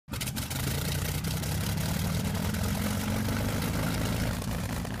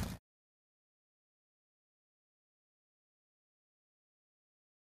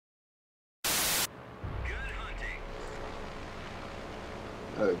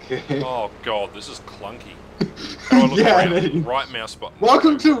Okay. Oh god, this is clunky. How do I look around? Right mouse button.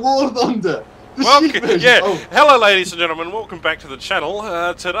 Welcome to War Thunder. Yeah. Oh. Hello, ladies and gentlemen. Welcome back to the channel.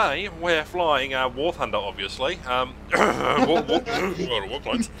 Today we're flying War Thunder, obviously. World of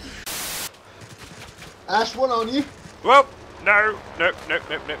Warplanes. Ash, one on you. Well, no.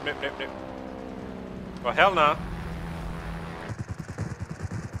 Well, hell no.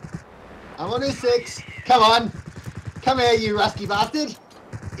 I'm on his 6. Come on. Come here, you rusty bastard.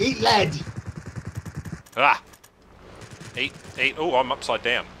 Eat lead. Ah. Eat. Oh, I'm upside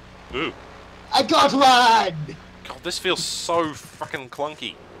down. Ooh. I got one. God, this feels so fucking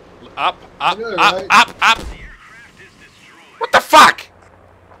clunky. Up. What the fuck?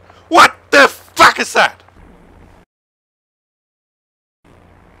 What the fuck is that?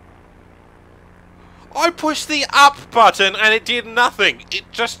 I pushed the up button and it did nothing. It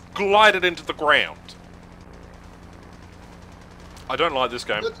just glided into the ground. I don't like this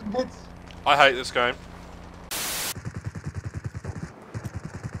game. I hate this game.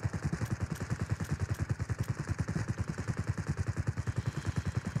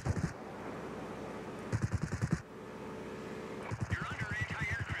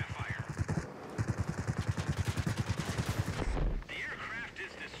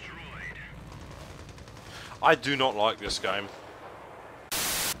 I do not like this game.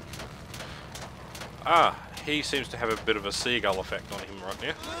 Ah, he seems to have a bit of a seagull effect on him right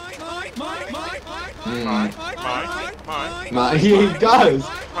now. He does.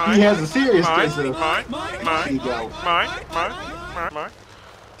 He has a serious case of seagull.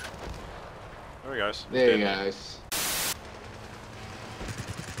 There he goes. There he goes.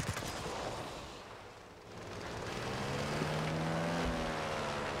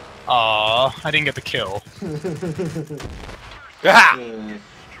 Aww, I didn't get the kill. Ah!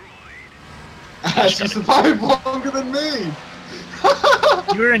 Ash, you survived longer than me!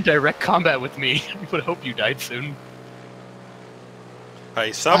 You were in direct combat with me. I would hope you died soon. Hey,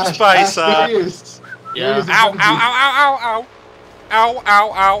 Subspacer! Yeah.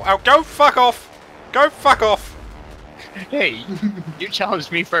 Ow! Go fuck off! Go fuck off! Hey, you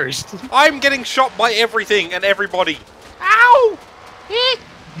challenged me first. I'm getting shot by everything and everybody. Ow!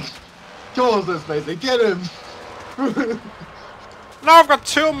 Come on, Subspacer, get him! No, I've got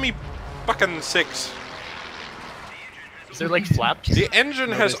 2 on me fucking 6. Is there like flaps? The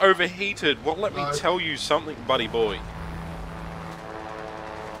engine has overheated. Well, let me tell you something, buddy boy.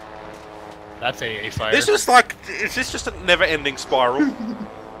 That's a fire. This is like, is this just a never-ending spiral?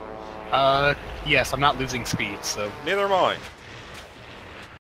 Yes, I'm not losing speed, so... Neither am I.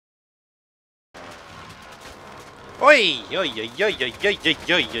 Oi!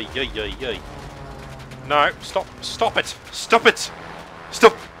 No, stop it! Stop it!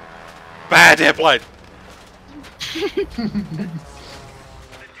 Stop! Bad airplane! It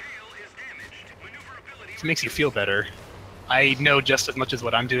makes you feel better. I know just as much as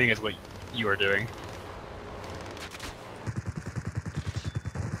what I'm doing as what you are doing.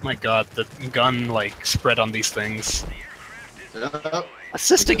 My god, the gun, like, spread on these things.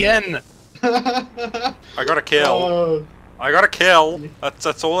 Assist again! I got a kill. I got a kill.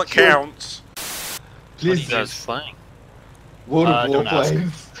 That's all that counts. Please, what are you guys playing? World of Don't ask.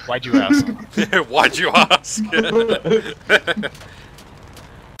 Warplanes. Why'd you ask? Why'd you ask?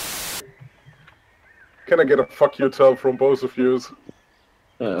 Can I get a fuck you tell from both of you?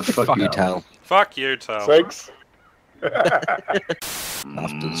 Fuck you, Tal. Fuck you, Tal. Thanks. After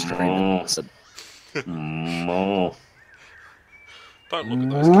the stream, listen. Don't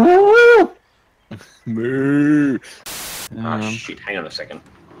look at those. Moo. Ah, shit, hang on a second.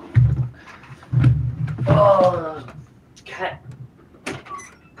 Oh, cat.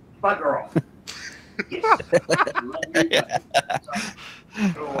 Bugger off. Yes.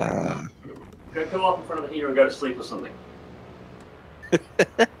 Go come off in front of the heater and go to sleep or something.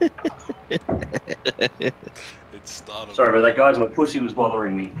 It started. Sorry about that, guys. My pussy was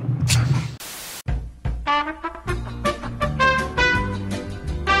bothering me.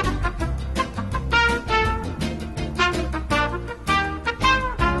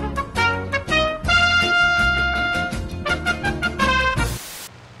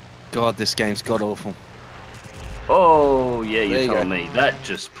 God, this game's god awful. Oh, yeah, you're There you telling go. me. That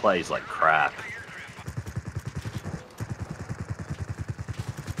just plays like crap.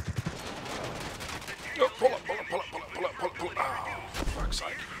 Pull up. Oh, for fuck's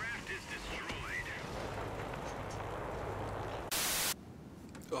sake.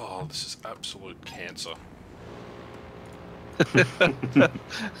 Oh, this is absolute cancer.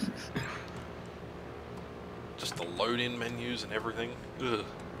 Just the load-in menus and everything. Ugh.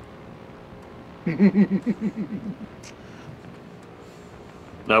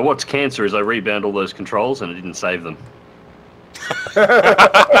 No, what's cancer is I rebound all those controls and I didn't save them. Have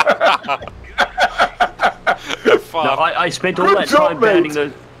fun. No, I spent all that time bounding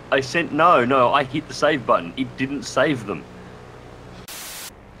those. No, I hit the save button. It didn't save them.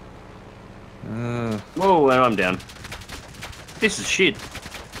 Whoa, and I'm down. This is shit.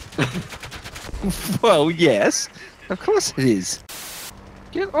 Well, yes. Of course it is.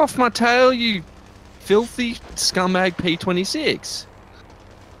 Get off my tail, you filthy scumbag P26.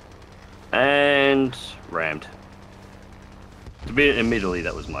 And rammed. Admittedly,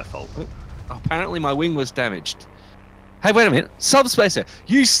 that was my fault. Apparently my wing was damaged. Hey, wait a minute. Subspacer,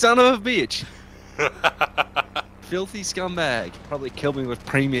 you son of a bitch. Filthy scumbag. Probably killed me with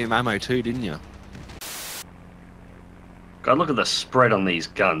premium ammo too, didn't you? God, look at the spread on these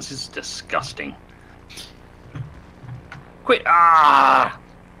guns. This is disgusting. Quit! Ah!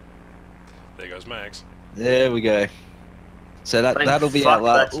 There goes Magz. There we go. So that'll be our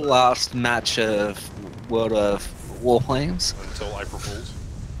last match of World of Warplanes. Until April Fools.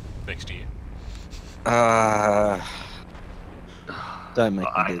 Next year. Don't make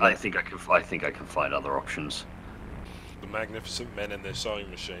me do that. I think I can find other options. The magnificent men and their sewing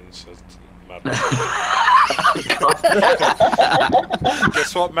machines.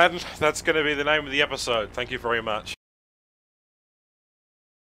 Guess what, Madden? That's going to be the name of the episode. Thank you very much.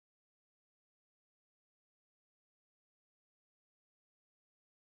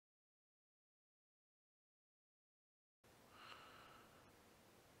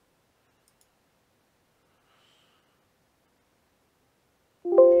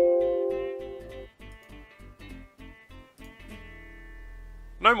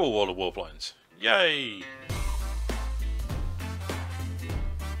 No more World of Warplanes. Yay!